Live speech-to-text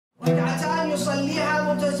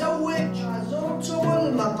يصليها متزوج زرتم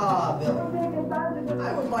المقابر.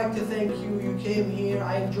 I would like to thank you. You came here.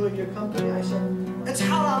 I enjoyed your company. I said, it's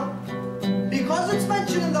haram. Because it's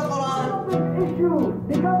mentioned in the Quran.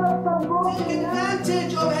 Take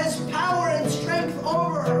advantage of his power and strength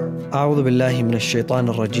over her. أعوذ بالله من الشيطان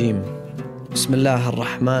الرجيم. بسم الله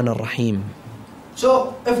الرحمن الرحيم.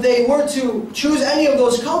 So if they were to choose any of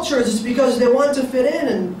those cultures, it's because they want to fit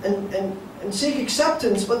in and seek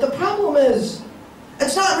acceptance. But the problem is,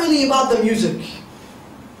 it's not really about the music.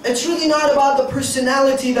 It's really not about the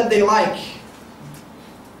personality that they like.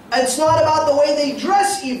 It's not about the way they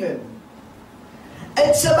dress even.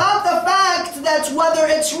 It's about the fact that whether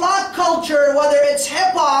it's rock culture, whether it's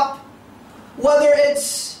hip-hop, whether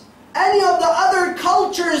it's any of the other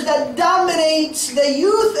cultures that dominate the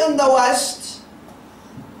youth in the West,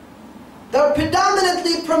 they're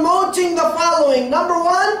predominantly promoting the following. Number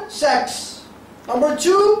one, sex. Number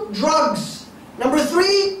two, drugs. Number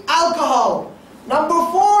three, alcohol. Number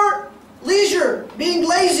four, leisure, being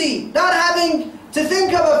lazy, not having to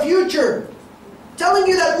think of a future. Telling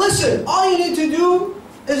you that, listen, all you need to do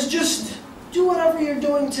is just do whatever you're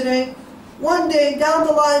doing today. One day, down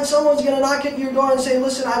the line, someone's going to knock at your door and say,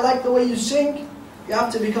 listen, I like the way you sing. You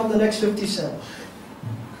have to become the next 50 Cent.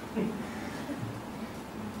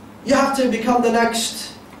 You have to become the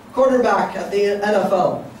next quarterback at the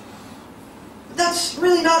NFL. That's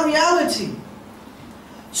really not reality.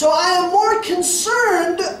 So I am more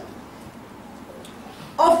concerned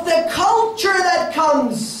of the culture that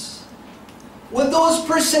comes with those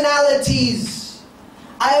personalities.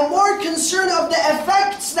 I am more concerned of the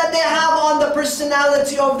effects that they have on the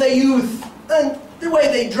personality of the youth, and the way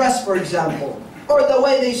they dress, for example, or the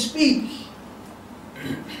way they speak.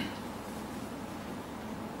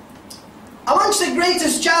 Amongst the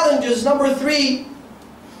greatest challenges, number three,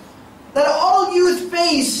 that all youth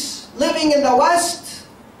face living in the West,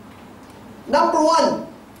 number one,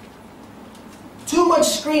 too much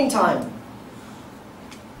screen time.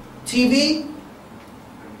 TV,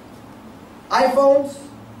 iPhones,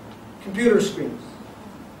 computer screens.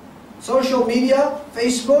 Social media,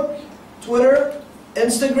 Facebook, Twitter,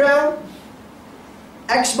 Instagram,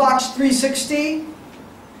 Xbox 360,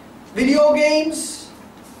 video games,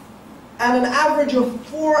 and an average of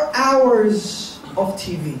 4 hours of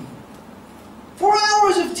TV. 4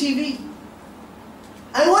 hours of TV.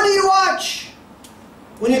 And what do you watch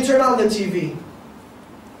when you turn on the TV?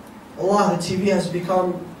 Allah, the TV has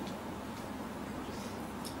become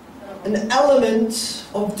an element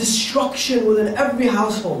of destruction within every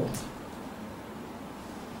household.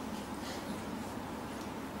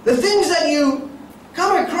 The things that you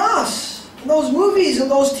come across in those movies and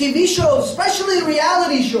those TV shows, especially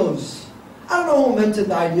reality shows. I don't know who invented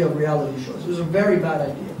the idea of reality shows. It was a very bad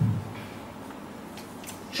idea.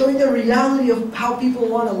 Showing the reality of how people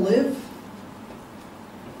want to live.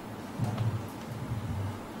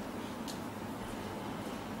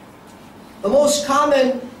 The most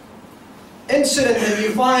common incident that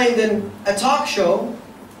you find in a talk show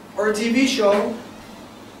or a TV show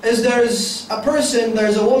is there's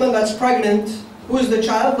a woman that's pregnant. Who is the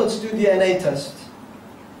child? Let's do DNA test.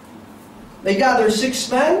 They gather 6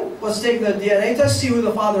 men. Let's take the DNA test, see who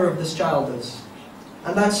the father of this child is.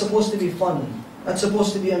 And that's supposed to be fun. That's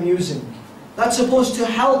supposed to be amusing. That's supposed to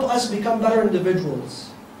help us become better individuals.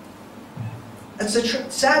 It's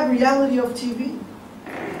a sad reality of TV.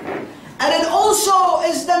 And it also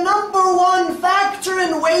is the number one factor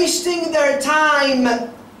in wasting their time.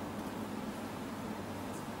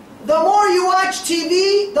 The more you watch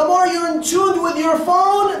TV, the more you're in tune with your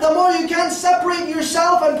phone, the more you can't separate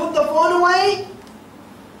yourself and put the phone away,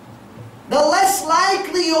 the less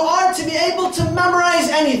likely you are to be able to memorize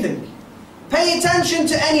anything. Pay attention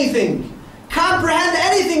to anything. Comprehend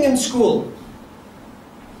anything in school.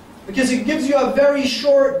 Because it gives you a very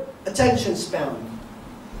short attention span.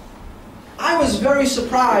 I was very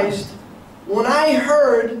surprised when I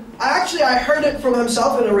heard it from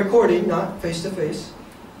himself in a recording, not face to face,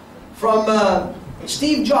 from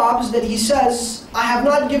Steve Jobs, that he says, I have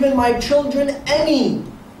not given my children any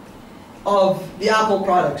of the Apple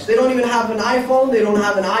products. They don't even have an iPhone, they don't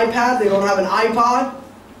have an iPad, they don't have an iPod.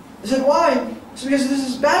 I said, why? It's because this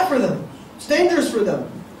is bad for them. It's dangerous for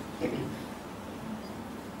them.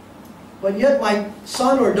 But yet my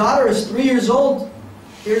son or daughter is 3 years old.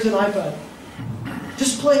 Here's an iPad.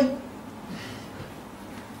 Just play.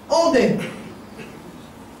 All day.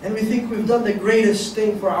 And we think we've done the greatest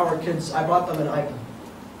thing for our kids. I bought them an iPad.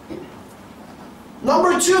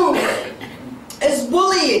 Number two is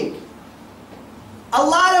bullying. A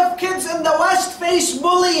lot of kids in the West face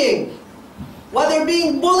bullying. Whether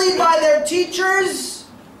being bullied by their teachers,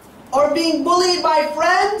 or being bullied by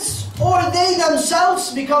friends, or they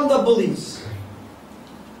themselves become the bullies.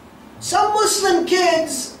 Some Muslim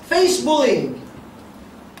kids face bullying.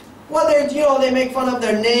 Whether they make fun of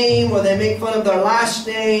their name, or they make fun of their last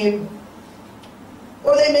name,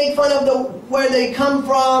 or they make fun of where they come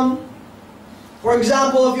from. For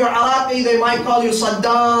example, if you're Iraqi, they might call you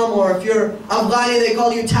Saddam, or if you're Afghani, they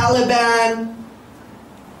call you Taliban.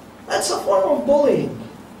 That's a form of bullying.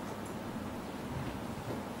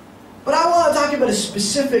 But I want to talk about a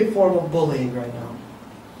specific form of bullying right now.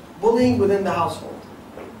 Bullying within the household.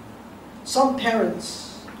 Some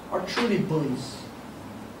parents are truly bullies.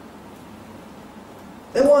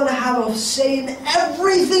 They want to have a say in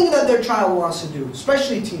everything that their child wants to do,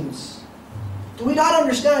 especially teens. Do we not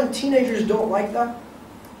understand teenagers don't like that?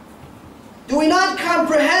 Do we not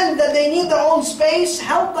comprehend that they need their own space?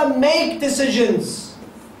 Help them make decisions.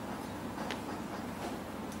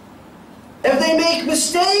 If they make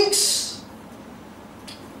mistakes,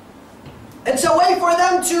 it's a way for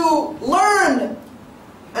them to learn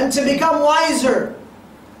and to become wiser.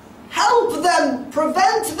 Help them,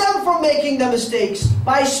 prevent them from making the mistakes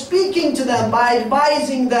by speaking to them, by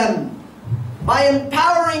advising them, by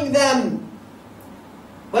empowering them.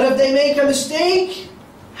 But if they make a mistake,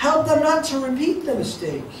 help them not to repeat the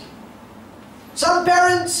mistake. Some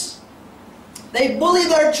parents, they bully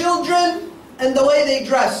their children in the way they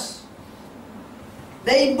dress.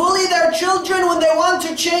 They bully their children when they want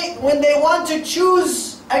to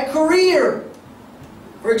choose a career.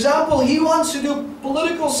 For example, he wants to do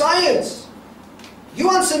political science. He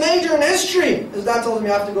wants to major in history. His dad tells him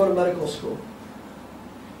you have to go to medical school.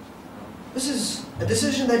 This is a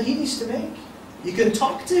decision that he needs to make. You can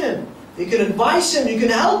talk to him. You can advise him. You can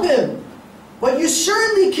help him. But you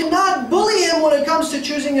certainly cannot bully him when it comes to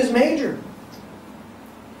choosing his major.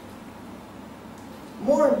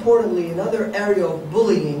 More importantly, another area of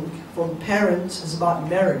bullying from parents is about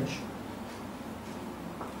marriage.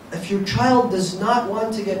 If your child does not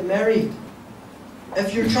want to get married,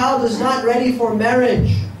 if your child is not ready for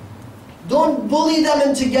marriage, don't bully them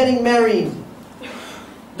into getting married.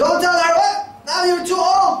 Don't tell her, "Oh, now you're too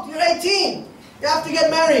old, you're 18, you have to get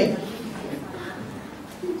married."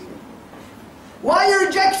 Why are you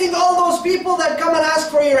rejecting all those people that come and ask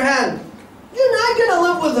for your hand? You're not going to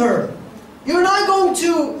live with her. You're not going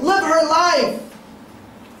to live her life.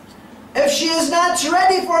 If she is not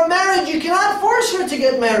ready for marriage, you cannot force her to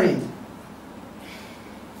get married.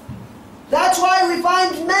 That's why we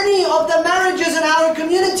find many of the marriages in our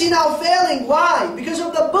community now failing. Why? Because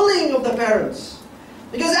of the bullying of the parents.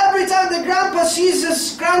 Because every time the grandpa sees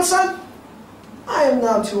his grandson, "I am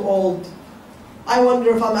now too old. I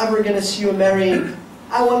wonder if I'm ever going to see you married.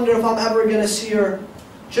 I wonder if I'm ever going to see your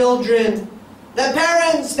children." The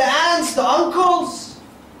parents, the aunts, the uncles.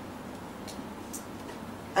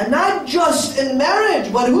 And not just in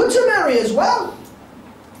marriage, but who to marry as well.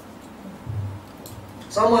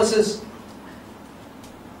 Someone says,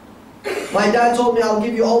 "My dad told me I'll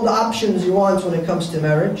give you all the options you want when it comes to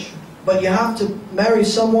marriage, but you have to marry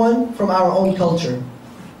someone from our own culture.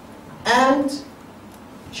 And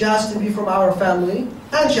she has to be from our family,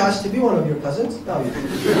 and she has to be one of your cousins." No, you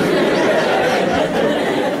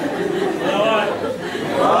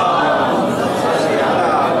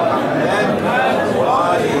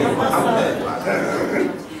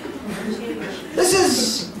This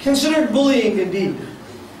is considered bullying indeed.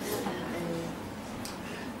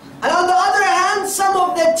 And on the other hand, some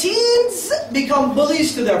of the teens become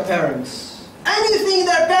bullies to their parents. Anything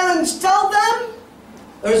their parents tell them,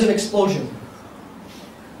 there's an explosion.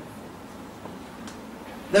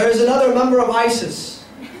 There is another member of ISIS.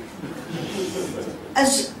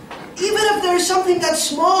 Even if there's something that's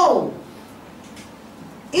small,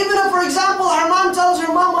 even if, for example, her mom tells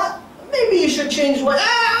her mom, "Maybe you should change what."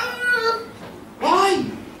 Why?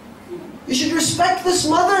 You should respect this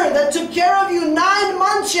mother that took care of you 9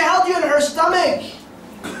 months. She held you in her stomach.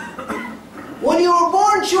 When you were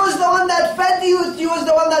born, she was the one that fed you. She was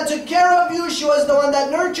the one that took care of you. She was the one that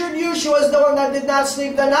nurtured you. She was the one that did not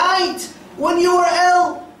sleep the night when you were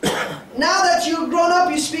ill. Now that you've grown up,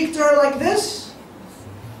 you speak to her like this?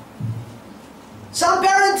 Some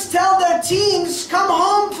parents tell their teens, "Come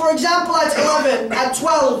home," for example, at 11, at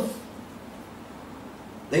 12.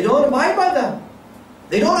 They don't abide by that.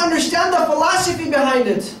 They don't understand the philosophy behind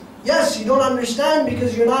it. Yes, you don't understand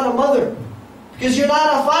because you're not a mother. Because you're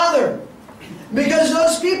not a father. Because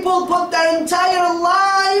those people put their entire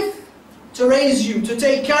life to raise you, to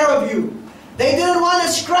take care of you. They didn't want to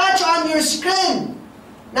scratch on your skin.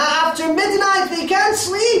 Now after midnight, they can't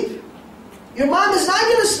sleep. Your mom is not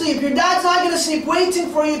going to sleep. Your dad's not going to sleep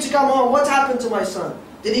waiting for you to come home. What happened to my son?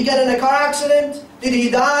 Did he get in a car accident? Did he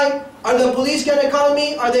die? Are the police going to call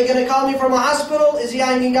me? Are they going to call me from a hospital? Is he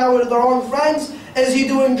hanging out with the wrong friends? Is he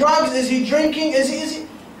doing drugs? Is he drinking? Is he?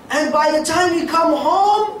 And by the time you come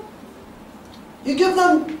home, you give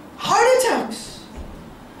them heart attacks.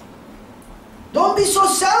 Don't be so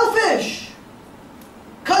selfish.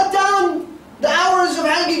 Cut down the hours of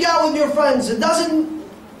hanging out with your friends. It's not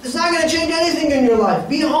going to change anything in your life.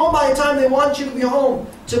 Be home by the time they want you to be home.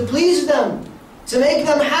 To please them. To make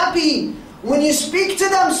them happy. When you speak to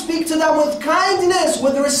them with kindness,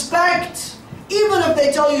 with respect. Even if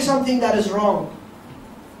they tell you something that is wrong.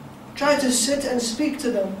 Try to sit and speak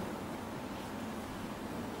to them.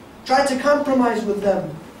 Try to compromise with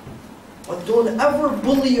them. But don't ever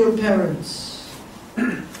bully your parents.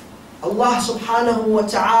 Allah subhanahu wa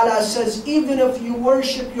ta'ala says, even if you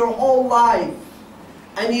worship your whole life,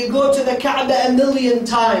 and you go to the Kaaba 1,000,000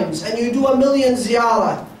 times, and you do 1,000,000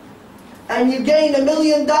 ziyarah, and you gain $1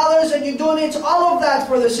 million, and you donate all of that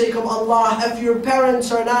for the sake of Allah, if your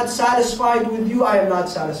parents are not satisfied with you, I am not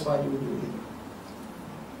satisfied with you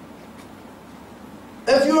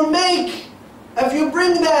either. If you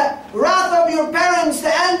bring the wrath of your parents,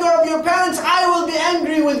 the anger of your parents, I will be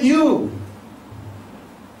angry with you.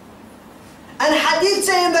 And hadith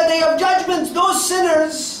say in the day of judgment, those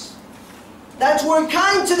sinners that were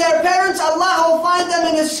kind to their parents, Allah will find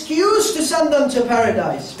them an excuse to send them to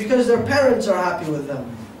paradise. Because their parents are happy with them.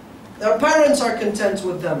 Their parents are content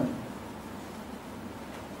with them.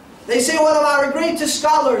 They say one of our greatest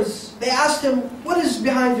scholars, they asked him, what is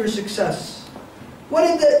behind your success? What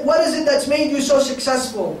is it that's made you so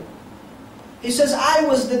successful? He says, I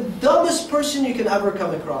was the dumbest person you can ever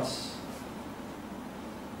come across.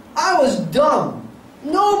 I was dumb.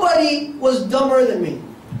 Nobody was dumber than me.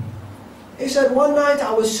 He said, one night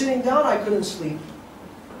I was sitting down, I couldn't sleep.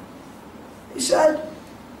 He said,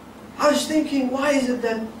 I was thinking, why is it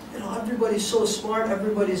that everybody's so smart,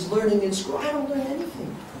 everybody's learning in school, I don't learn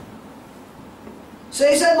anything. So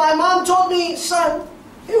he said, my mom told me, son,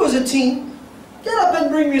 he was a teen, get up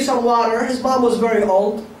and bring me some water. His mom was very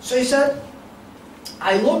old. So he said,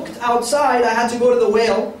 I looked outside, I had to go to the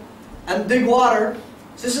well and dig water.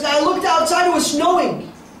 So he said, I looked outside, it was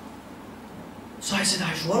snowing. So I said,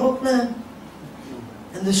 man,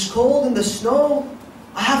 in this cold, in the snow,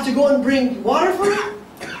 I have to go and bring water for you?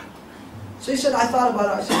 So he said, I thought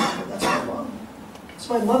about it. I said, that's my mom. That's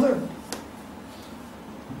my mother.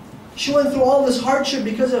 She went through all this hardship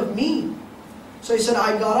because of me. So he said,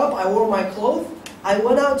 I got up, I wore my clothes, I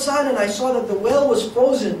went outside and I saw that the well was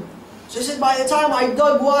frozen. So he said, by the time I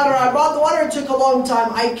dug water, I brought the water, it took a long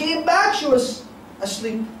time. I came back, she was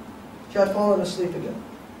asleep. She had fallen asleep again.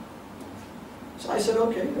 So I said,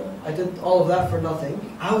 okay, I did all of that for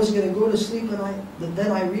nothing. I was going to go to sleep and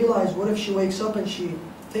then I realized, what if she wakes up and she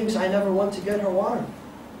thinks I never went to get her water?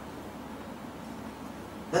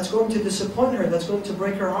 That's going to disappoint her. That's going to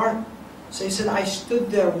break her heart. So he said, I stood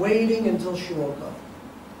there waiting until she woke up.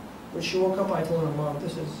 When she woke up, I told her, Mom,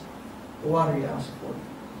 this is the water you asked for.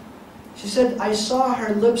 She said, I saw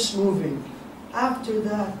her lips moving. After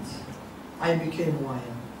that, I became who I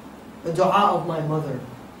am. The dua of my mother.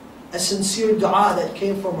 A sincere dua that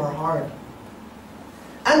came from her heart.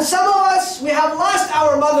 And some of us, we have lost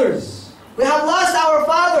our mothers. We have lost our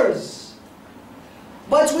fathers.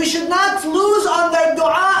 But we should not lose on their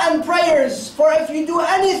dua and prayers. For if you do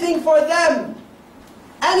anything for them,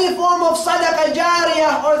 any form of sadaqah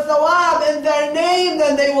jariyah or thawab in their name,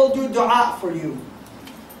 then they will do dua for you.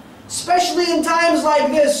 Especially in times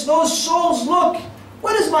like this, those souls look,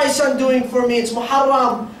 what is my son doing for me? It's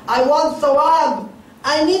Muharram. I want thawab.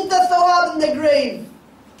 I need the thawab in the grave.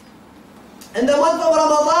 In the month of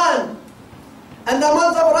Ramadan, in the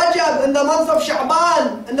month of Rajab, in the month of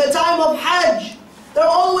Sha'ban, in the time of Hajj, they're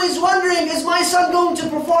always wondering, is my son going to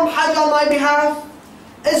perform Hajj on my behalf?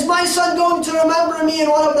 Is my son going to remember me in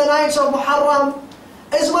one of the nights of Muharram?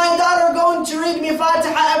 Is my daughter going to read me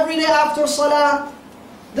Fatiha every day after Salah?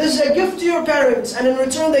 This is a gift to your parents, and in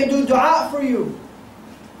return they do dua for you.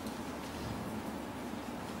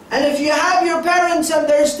 And if you have your parents and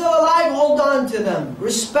they're still alive, hold on to them.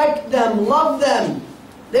 Respect them, love them.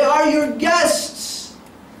 They are your guests.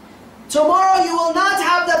 Tomorrow you will not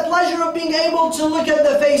have the pleasure of being able to look at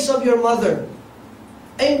the face of your mother.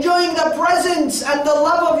 Enjoying the presence and the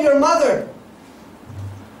love of your mother.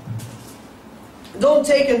 Don't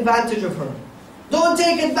take advantage of her. Don't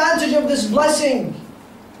take advantage of this blessing.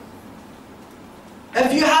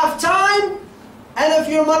 If you have time, and if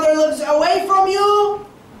your mother lives away from you,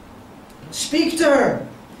 speak to her.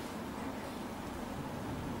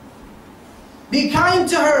 Be kind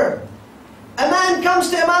to her. A man comes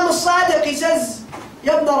to Imam al-Sadiq, he says,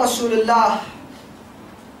 Ya ibn Rasulullah,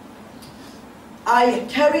 I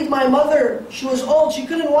carried my mother. She was old, she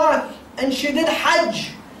couldn't walk, and she did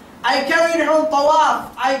Hajj. I carried her on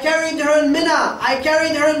Tawaf. I carried her in Mina. I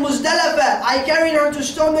carried her in Muzdalifah. I carried her to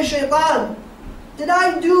stone the shaitan. Did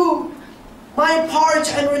I do my part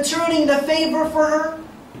in returning the favor for her?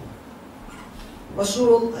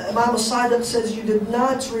 Imam al-Sadiq says, you did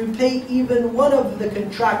not repay even one of the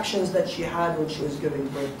contractions that she had when she was giving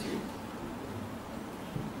birth to you.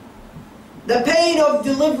 The pain of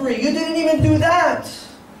delivery, you didn't even do that.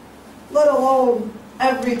 Let alone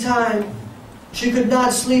every time she could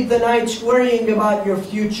not sleep the nights worrying about your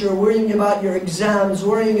future, worrying about your exams,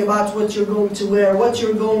 worrying about what you're going to wear, what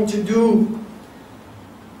you're going to do.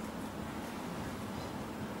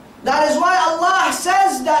 That is why Allah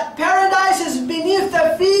says that paradise is beneath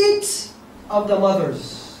the feet of the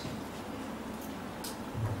mothers.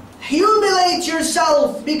 Humiliate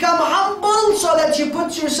yourself, become humble so that you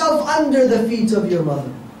put yourself under the feet of your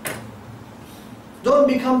mother. Don't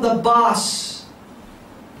become the boss.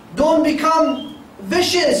 Don't become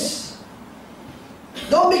vicious.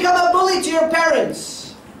 Don't become a bully to your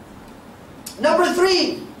parents. Number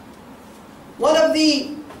 3, one of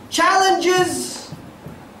the challenges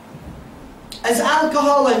is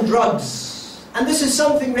alcohol and drugs. And this is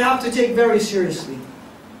something we have to take very seriously.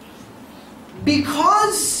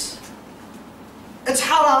 Because it's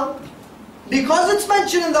haram, because it's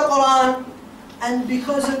mentioned in the Quran, and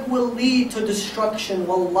because it will lead to destruction,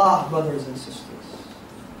 wallah, brothers and sisters.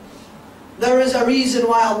 There is a reason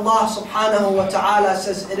why Allah subhanahu wa ta'ala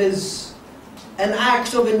says it is an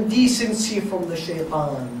act of indecency from the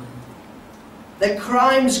shaitan. The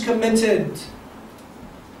crimes committed,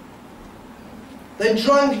 the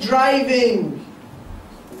drunk driving,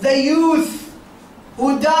 the youth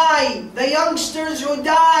who die, the youngsters who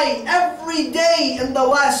die every day in the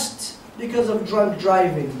West because of drunk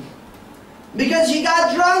driving. Because he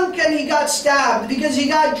got drunk and he got stabbed. Because he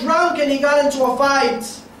got drunk and he got into a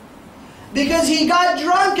fight. Because he got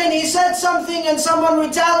drunk and he said something and someone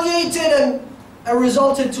retaliated and it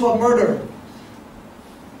resulted to a murder.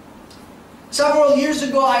 Several years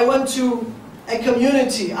ago I went to a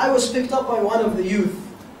community. I was picked up by one of the youth.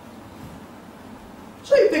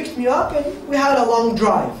 So he picked me up and we had a long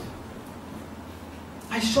drive.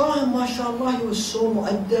 I saw him, mashallah, he was so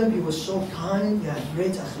mu'addab, he was so kind, he had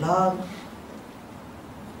great akhlaq.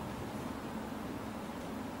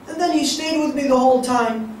 And then he stayed with me the whole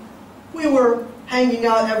time. We were hanging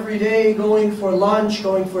out every day, going for lunch,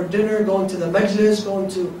 going for dinner, going to the majlis, going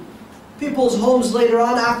to people's homes later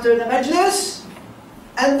on after the majlis.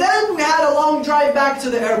 And then we had a long drive back to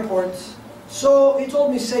the airport. So he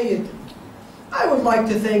told me, Sayyid, I would like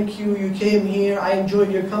to thank you. You came here. I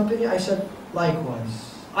enjoyed your company. I said,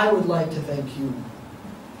 likewise. I would like to thank you.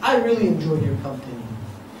 I really enjoyed your company.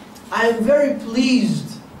 I am very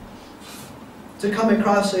pleased to come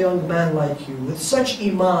across a young man like you, with such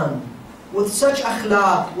iman, with such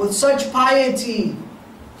akhlaq, with such piety.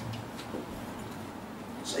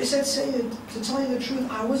 So he said, Sayyid, to tell you the truth,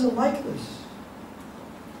 I wasn't like this.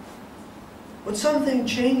 But something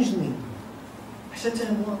changed me. I said to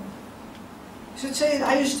him, what? He said, Sayyid,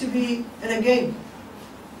 I used to be in a gang.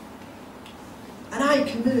 And I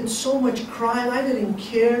committed so much crime, I didn't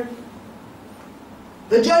care.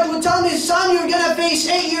 The judge would tell me, son, you're going to face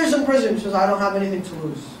 8 years in prison. He says, I don't have anything to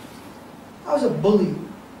lose. I was a bully.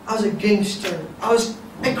 I was a gangster. I was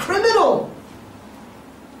a criminal.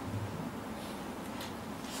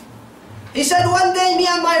 He said, one day me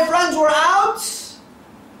and my friends were out.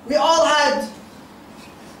 We all had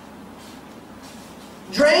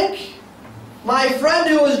drink. My friend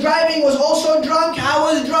who was driving was also drunk. I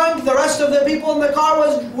was drunk. The rest of the people in the car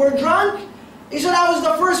were drunk. He said, I was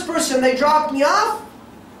the first person. They dropped me off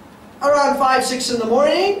around 5, 6 in the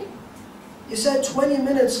morning. He said 20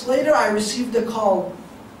 minutes later, I received a call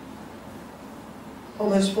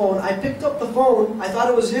on his phone. I picked up the phone. I thought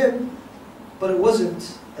it was him, but it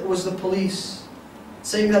wasn't. It was the police,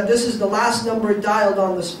 saying that this is the last number dialed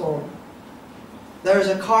on this phone. There is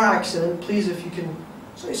a car accident, please if you can.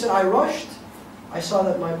 So he said, I rushed. I saw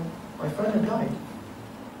that my friend had died.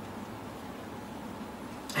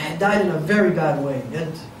 I had died in a very bad way. He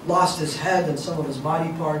had lost his head and some of his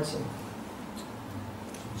body parts.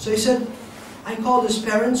 So he said, I called his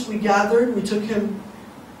parents, we gathered, we took him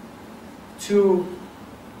to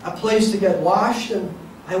a place to get washed, and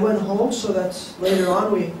I went home so that later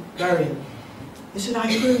on we bury him. He said,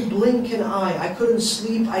 I couldn't blink an eye. I couldn't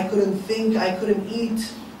sleep. I couldn't think. I couldn't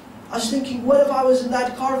eat. I was thinking, what if I was in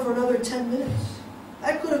that car for another 10 minutes?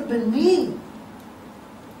 That could have been me.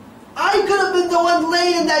 I could have been the one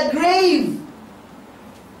laid in that grave.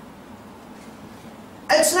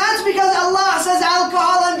 It's not because Allah says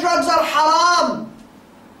alcohol and drugs are haram.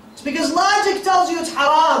 It's because logic tells you it's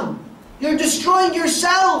haram. You're destroying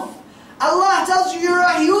yourself. Allah tells you you're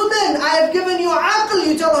a human. I have given you aql.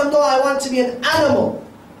 You tell him, no, I want to be an animal.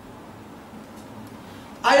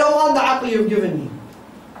 I don't want the aql you've given me.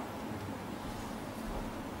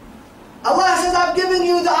 Allah says, I've given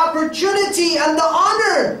you the opportunity and the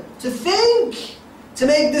honor to think, to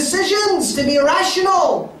make decisions, to be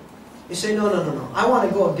rational. You say, no. I want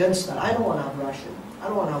to go against that. I don't want to have ration. I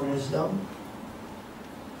don't want to have wisdom.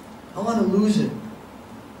 I want to lose it.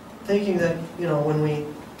 Thinking that, when we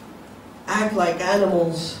act like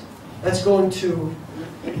animals, that's going to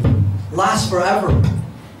last forever.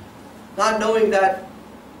 Not knowing that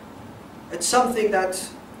it's something that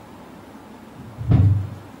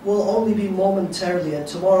will only be momentarily, and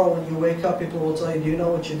tomorrow when you wake up, people will tell you, do you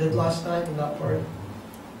know what you did last night in that party?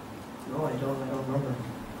 No, I don't remember.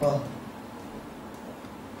 Well,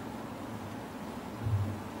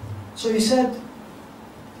 so he said,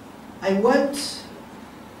 I went,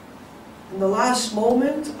 in the last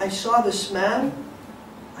moment, I saw this man,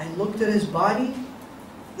 I looked at his body,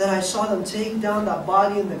 then I saw them take down that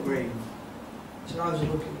body in the grave. So I was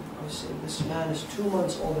looking, I was saying, this man is 2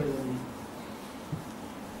 months older than me.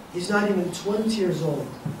 He's not even 20 years old.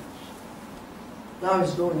 Now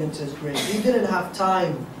he's going into his grave. He didn't have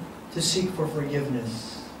time to seek for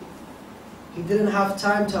forgiveness. He didn't have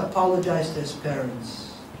time to apologize to his parents.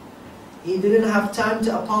 He didn't have time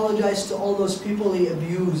to apologize to all those people he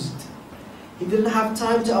abused. He didn't have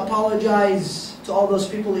time to apologize to all those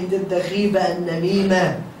people he did the ghiba and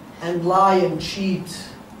namima and lie and cheat.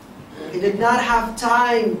 He did not have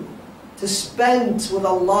time to spend with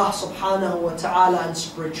Allah subhanahu wa ta'ala and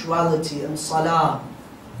spirituality and salah.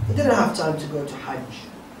 He didn't have time to go to Hajj.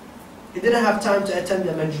 He didn't have time to attend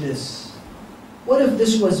the majlis. What if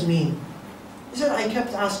this was me? He said, I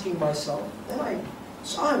kept asking myself. Then I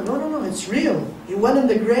saw him, no, it's real. He went in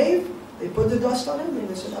the grave, they put the dust on him, and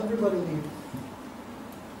they said, everybody leave.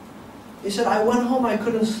 He said, I went home, I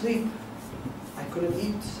couldn't sleep. I couldn't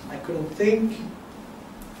eat, I couldn't think.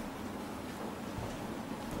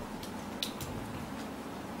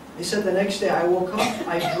 He said, the next day I woke up,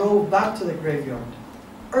 I drove back to the graveyard.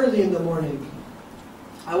 Early in the morning,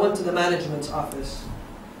 I went to the management's office.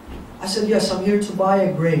 I said, yes, I'm here to buy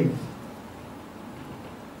a grave.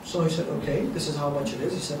 So he said, okay, this is how much it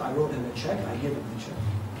is. He said, I wrote him a check, I gave him the check.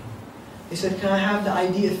 He said, can I have the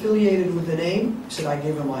ID affiliated with the name? He said, I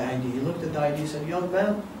gave him my ID. He looked at the ID, he said, young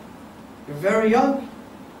man, you're very young.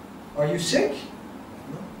 Are you sick?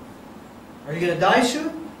 No. Are you going to die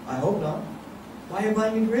soon? I hope not. Why are you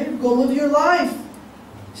buying a grave? Go live your life.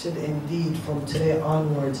 He said, indeed, from today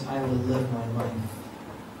onwards, I will live my life.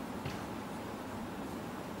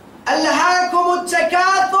 أَلْهَاكُمُ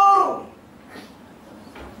التَّكَاثُرُ.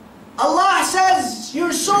 Allah says,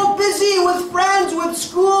 you're so busy with friends, with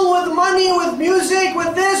school, with money, with music,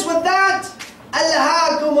 with this, with that.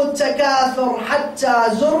 أَلْهَاكُمُ التَّكَاثُرُ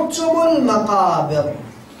حَتَّى زُرْتُمُ الْمَقَابِرِ.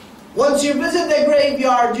 Once you visit the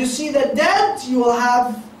graveyard, you see the dead, you will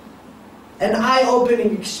have an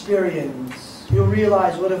eye-opening experience. You'll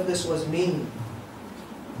realize, what if this was me?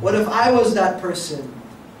 What if I was that person?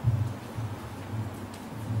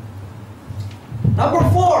 Number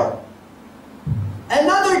 4.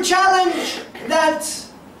 Another challenge that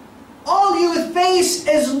all youth face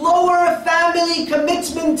is lower family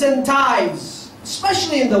commitment and ties,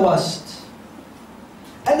 especially in the West.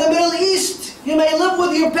 In the Middle East, you may live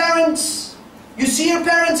with your parents, you see your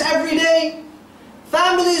parents every day,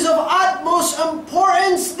 families of utmost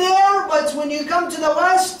importance there, but when you come to the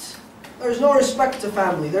West, there's no respect to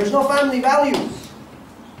family, there's no family values.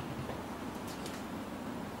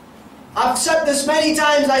 I've said this many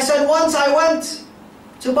times. I said once I went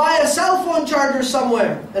to buy a cell phone charger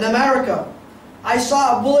somewhere in America. I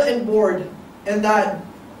saw a bulletin board in that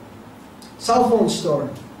cell phone store.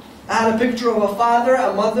 I had a picture of a father,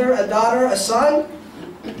 a mother, a daughter, a son,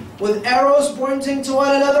 with arrows pointing to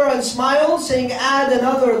one another and smiles, saying add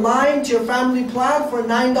another line to your family plan for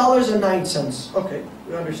 $9.09. Okay,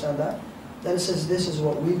 we understand that. Then it says this is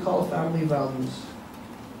what we call family values.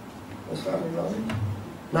 What's family value?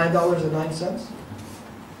 $9.09.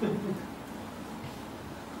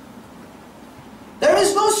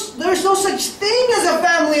 There's no such thing as a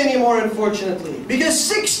family anymore, unfortunately, because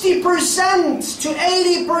 60% to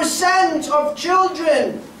 80% of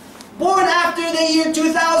children born after the year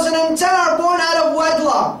 2010 are born out of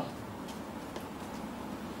wedlock.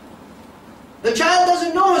 The child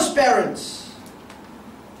doesn't know his parents.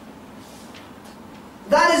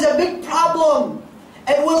 That is a big problem.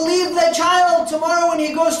 It will leave the child tomorrow when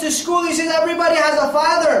he goes to school, he says everybody has a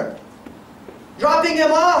father. dropping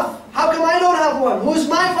him off. How come I don't have one? Who's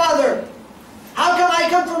my father? How come I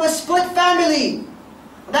come from a split family?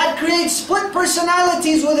 That creates split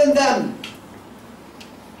personalities within them.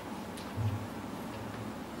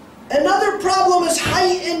 Another problem is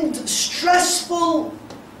heightened, stressful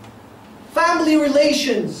family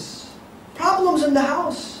relations. Problems in the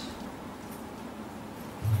house.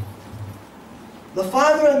 The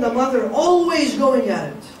father and the mother always going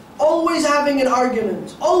at it. Always having an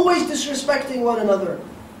argument. Always disrespecting one another.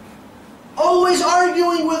 Always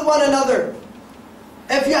arguing with one another.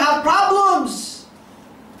 If you have problems,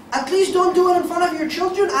 at least don't do it in front of your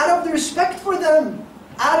children out of the respect for them.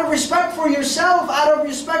 Out of respect for yourself, out of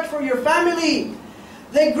respect for your family.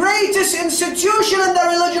 The greatest institution in the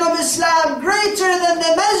religion of Islam, greater than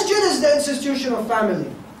the masjid, is the institution of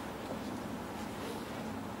family.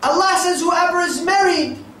 Allah says whoever is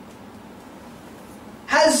married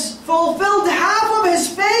has fulfilled half of his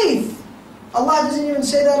faith. Allah doesn't even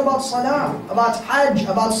say that about salah, about hajj,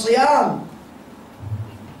 about siyam.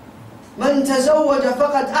 مَنْ تَزَوَّجَ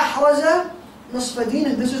فَقَدْ أَحْرَزَ نَصْفَ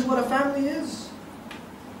دِينِهِ. This is what a family is.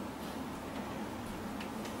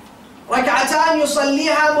 رَكْعَتَانْ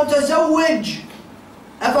يُصَلِّيهَا مُتَزَوِّجْ.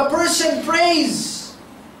 If a person prays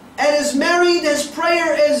and is married, his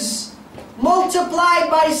prayer is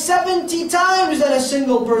multiplied by 70 times than a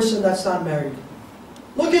single person that's not married.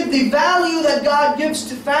 Look at the value that God gives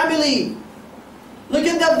to family. Look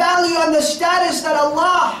at the value and the status that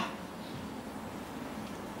Allah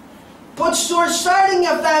puts towards starting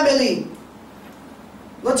a family.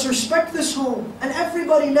 Let's respect this home. And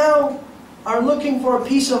everybody now are looking for a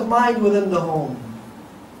peace of mind within the home.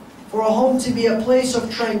 For a home to be a place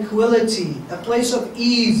of tranquility, a place of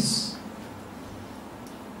ease.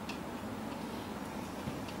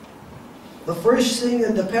 The first thing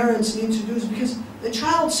that the parents need to do is, because the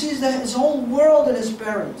child sees that his whole world in his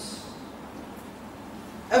parents.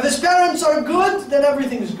 If his parents are good, then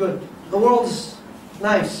everything is good. The world is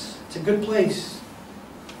nice. It's a good place.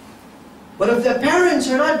 But if the parents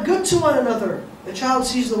are not good to one another, the child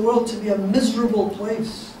sees the world to be a miserable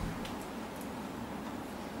place.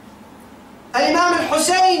 Imam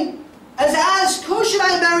al-Hussein is asked, who should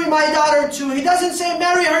I marry my daughter to? He doesn't say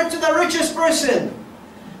marry her to the richest person,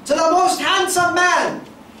 to the most handsome man.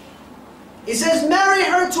 He says marry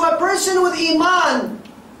her to a person with iman.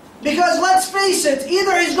 Because let's face it,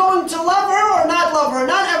 either he's going to love her or not love her.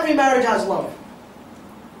 Not every marriage has love.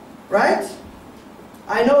 Right?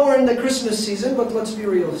 I know we're in the Christmas season, but let's be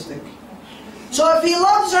realistic. So if he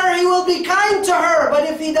loves her, he will be kind to her. But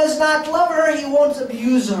if he does not love her, he won't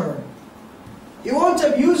abuse her. He won't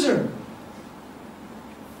abuse her.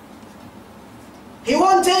 He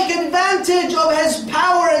won't take advantage of his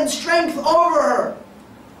power and strength over her.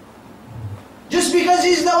 Just because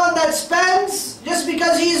he's the one that spends, just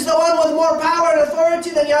because he's the one with more power and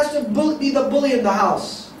authority, then he has to be the bully in the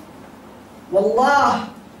house.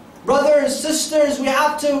 Wallah, brothers, sisters, we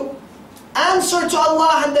have to answer to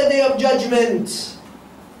Allah on the Day of Judgment.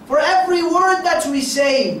 For every word that we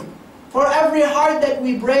say, for every heart that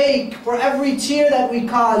we break, for every tear that we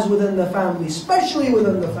cause within the family, especially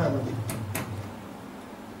within the family.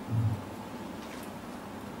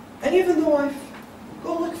 And even the wife,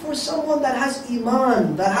 go look for someone that has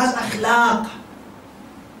iman, that has akhlaq.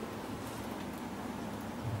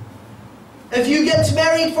 If you get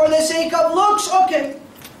married for the sake of looks, okay.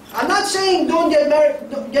 I'm not saying don't get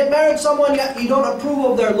married to someone you don't approve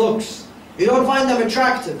of their looks. You don't find them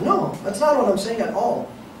attractive. No, that's not what I'm saying at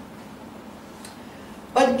all.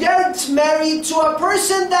 But get married to a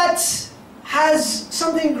person that has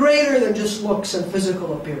something greater than just looks and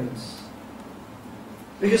physical appearance.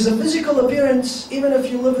 Because the physical appearance, even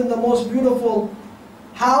if you live in the most beautiful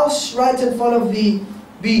house right in front of the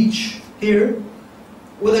beach here,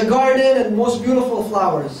 with a garden and most beautiful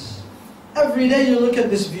flowers, every day you look at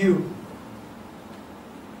this view.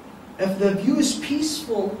 If the view is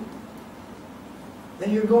peaceful,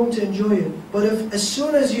 then you're going to enjoy it. But if as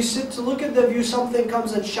soon as you sit to look at the view, something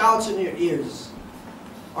comes and shouts in your ears,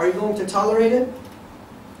 are you going to tolerate it?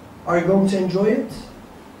 Are you going to enjoy it?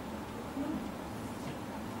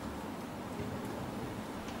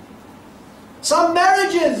 Some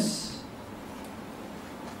marriages,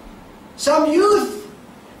 some youth,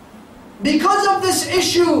 because of this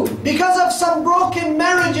issue, because of some broken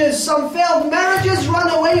marriages, some failed marriages, run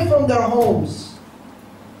away from their homes.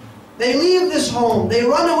 They leave this home. They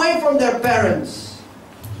run away from their parents.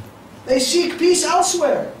 They seek peace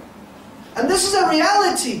elsewhere. And this is a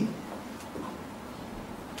reality.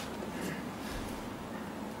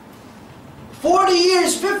 40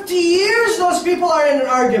 years, 50 years, those people are in an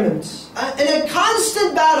argument, in a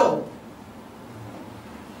constant battle.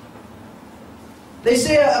 They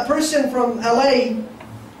say a person from LA,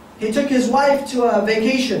 he took his wife to a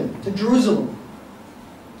vacation to Jerusalem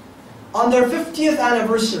on their 50th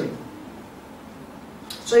anniversary.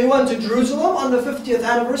 So he went to Jerusalem on the 50th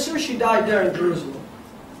anniversary. She died there in Jerusalem.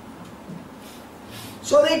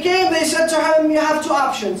 So they came, they said to him, you have two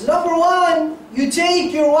options. Number one, you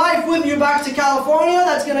take your wife with you back to California.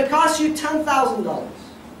 That's going to cost you $10,000.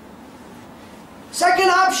 Second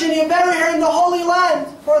option, you bury her in the Holy Land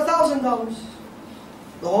for $1,000.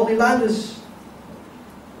 The Holy Land is,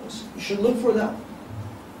 you should look for that.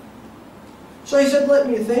 So he said, let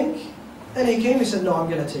me think. And he came, he said, no, I'm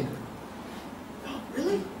going to take her. Oh,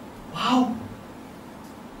 really? Wow.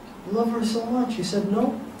 You love her so much. He said,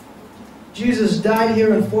 no. Jesus died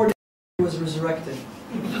here in 4 days, he was resurrected.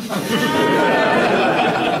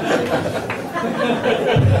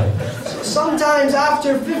 So sometimes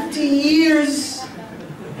after 50 years,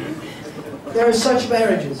 there are such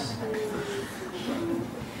marriages.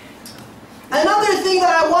 Another thing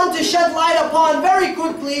that I want to shed light upon very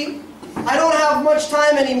quickly, I don't have much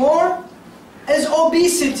time anymore, is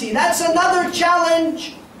obesity. That's another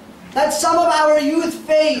challenge that some of our youth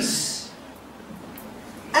face.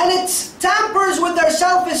 And it tampers with their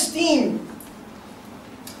self-esteem.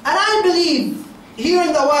 And I believe, here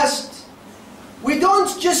in the West, we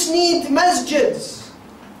don't just need masjids.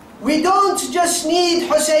 We don't just need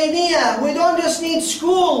Husayniyah. We don't just need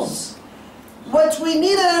schools. But we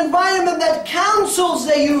need an environment that counsels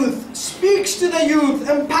the youth, speaks to the youth,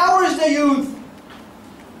 empowers the youth,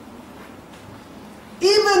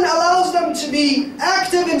 even allows them to be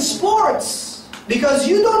active in sports. Because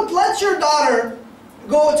you don't let your daughter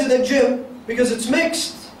go to the gym because it's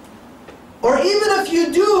mixed. Or even if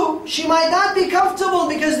you do, she might not be comfortable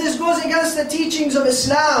because this goes against the teachings of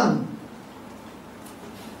Islam.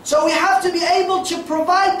 So we have to be able to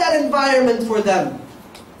provide that environment for them.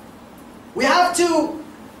 We have to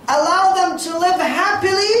allow them to live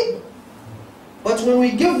happily, but when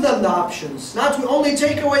we give them the options, not we only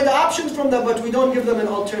take away the options from them, but we don't give them an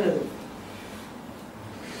alternative.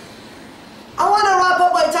 I want to wrap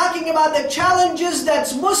up by talking about the challenges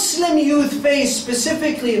that Muslim youth face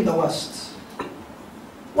specifically in the West.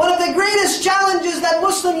 One of the greatest challenges that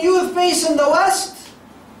Muslim youth face in the West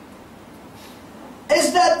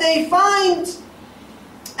is that they find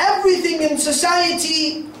everything in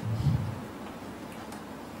society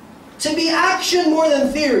to be action more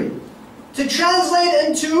than theory, to translate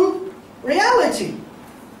into reality.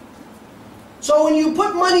 So when you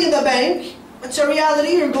put money in the bank, it's a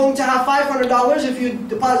reality. You're going to have $500. If you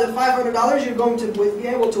deposit $500, you're going to be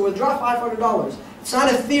able to withdraw $500. It's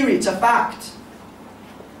not a theory, it's a fact.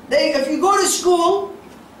 If you go to school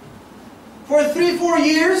for 3-4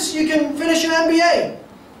 years, you can finish an MBA.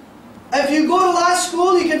 If you go to law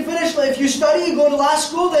school, you can finish. If you study, you go to law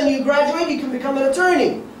school, then you graduate, you can become an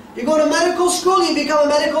attorney. You go to medical school, you become a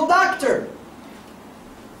medical doctor.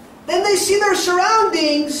 Then they see their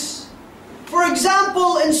surroundings. For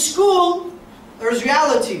example, in school, there's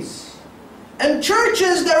realities. In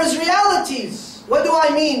churches, there's realities. What do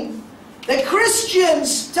I mean? The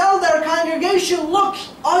Christians tell their congregation, look,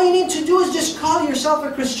 all you need to do is just call yourself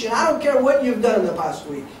a Christian. I don't care what you've done in the past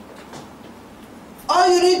week.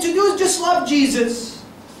 All you need to do is just love Jesus.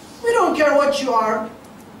 We don't care what you are.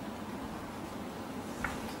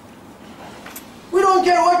 We don't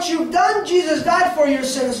care what you've done. Jesus died for your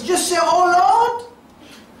sins. Just say, oh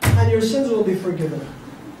Lord, and your sins will be forgiven.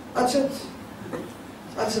 That's it.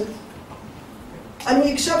 That's it. And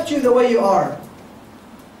we accept you the way you are.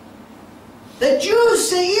 The Jews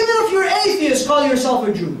say, even if you're atheist, call yourself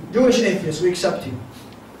a Jew. Jewish atheist, we accept you.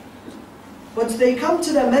 But they come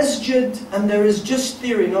to the masjid and there is just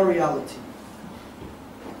theory, no reality.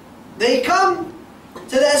 They come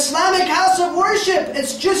to the Islamic house of worship,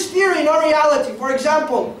 it's just theory, no reality. For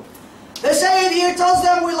example, the Sayyid here tells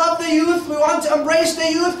them, we love the youth, we want to embrace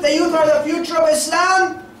the youth are the future of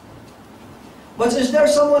Islam. But is there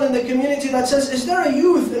someone in the community that says, is there a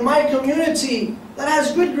youth in my community that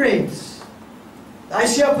has good grades? I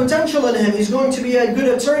see a potential in him, he's going to be a good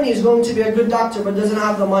attorney, he's going to be a good doctor, but doesn't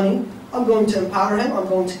have the money. I'm going to empower him, I'm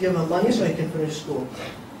going to give him money so he can finish school.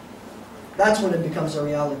 That's when it becomes a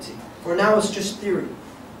reality. For now it's just theory.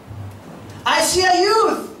 I see a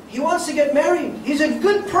youth, he wants to get married, he's a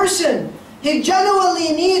good person. He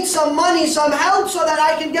genuinely needs some money, some help so that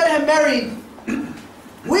I can get him married.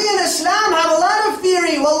 We in Islam have a lot of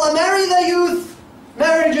theory. Well, marry the youth.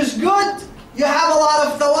 Marriage is good. You have a lot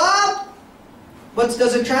of thawab. But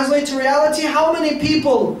does it translate to reality? How many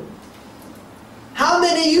people, how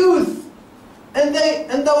many youth in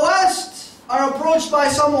the West are approached by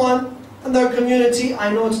someone in their community,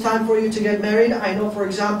 I know it's time for you to get married. I know, for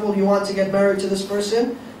example, you want to get married to this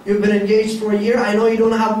person. You've been engaged for a year. I know you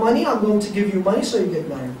don't have money. I'm going to give you money so you get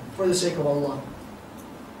married for the sake of Allah.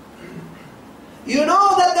 You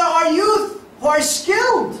know that there are youth who are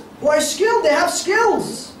skilled. They have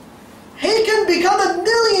skills. He can become a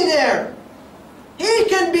millionaire. He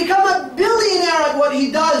can become a billionaire at what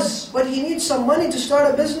he does. But he needs some money to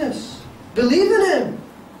start a business. Believe in him.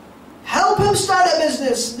 Help him start a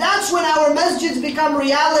business. That's when our masjids become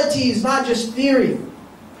realities, not just theory.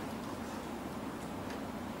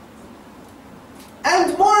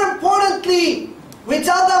 And more importantly, we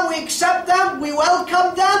tell them, we accept them, we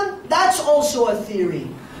welcome them. That's also a theory.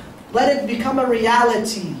 Let it become a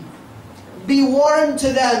reality. Be warm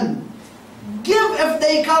to them. Give if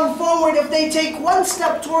they come forward. If they take one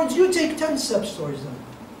step towards you, take 10 steps towards them.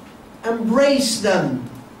 Embrace them.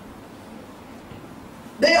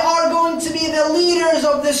 They are going to be the leaders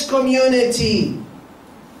of this community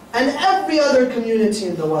and every other community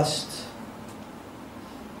in the West.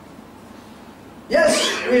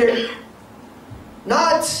 Yes, we're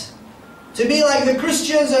not to be like the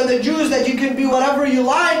Christians or the Jews that you can be whatever you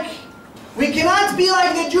like. We cannot be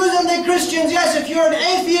like the Jews and the Christians. Yes, if you're an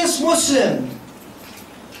atheist Muslim,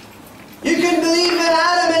 you can believe in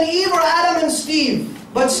Adam and Eve or Adam and Steve,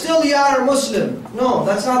 but still you are a Muslim. No,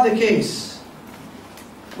 that's not the case.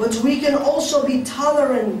 But we can also be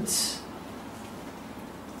tolerant.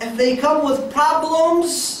 If they come with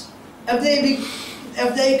problems, if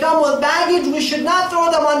they come with baggage, we should not throw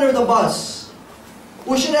them under the bus.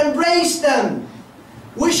 We should embrace them.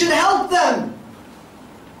 We should help them.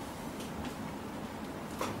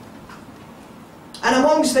 And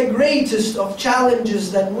amongst the greatest of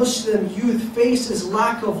challenges that Muslim youth face is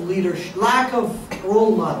lack of leadership, lack of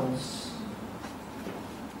role models.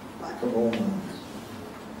 Lack of role models.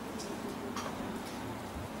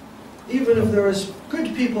 Even if there is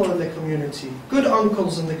good people in the community, good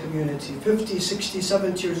uncles in the community, 50, 60,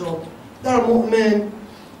 70 years old, they're mu'min,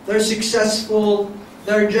 they're successful,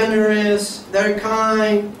 they're generous, they're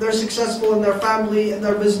kind, they're successful in their family, in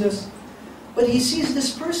their business. But he sees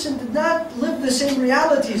this person did not live the same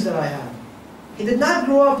realities that I have. He did not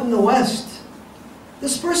grow up in the West.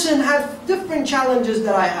 This person had different challenges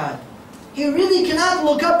that I had. He really cannot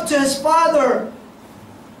look up to his father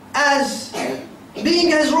as being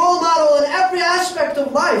his role model in every aspect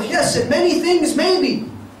of life. Yes, in many things maybe.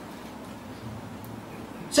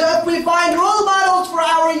 So if we find role models for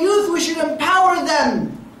our youth, we should empower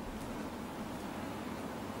them.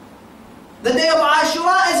 The day of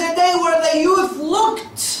Ashura is a day where the youth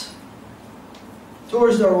looked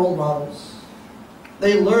towards their role models.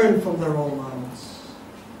 They learned from their role models.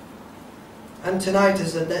 And tonight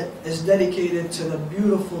is dedicated to the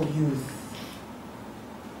beautiful youth,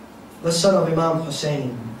 the son of Imam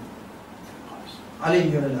Hussein,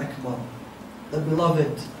 Ali al-Akbar, the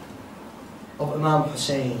beloved of Imam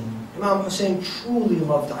Hussein. Imam Hussein truly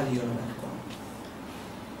loved Ali al-Akbar.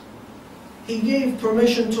 He gave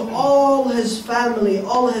permission to all his family,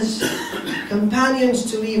 all his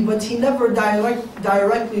companions to leave, but he never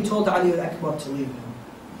directly told Ali al-Akbar to leave him.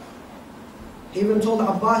 He even told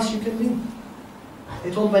Abbas, you can leave. He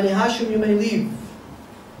told Bani Hashim, you may leave.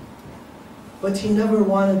 But he never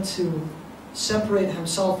wanted to separate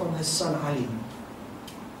himself from his son Ali.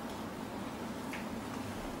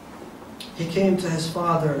 He came to his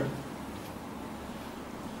father.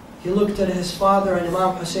 He looked at his father, and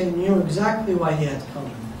Imam Hussein knew exactly why he had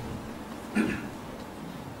come.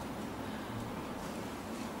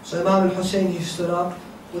 So Imam al-Hussein, he stood up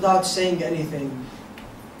without saying anything.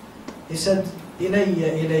 He said, إِلَيَّ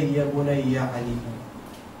إِلَيَّ بُنَيَّ عَلِي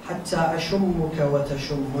حَتَّى أَشُمُّكَ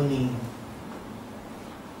وَتَشُمُّنِي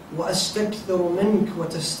وَأَسْتَكْثِرُ مِنْكَ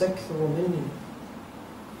وَتَسْتَكْثِرُ مِنِّي.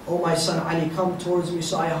 Oh my son Ali, come towards me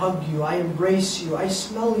so I hug you, I embrace you, I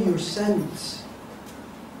smell your scent.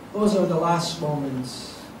 Those are the last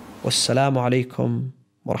moments. Wassalamu alaikum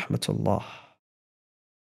wa rahmatullah.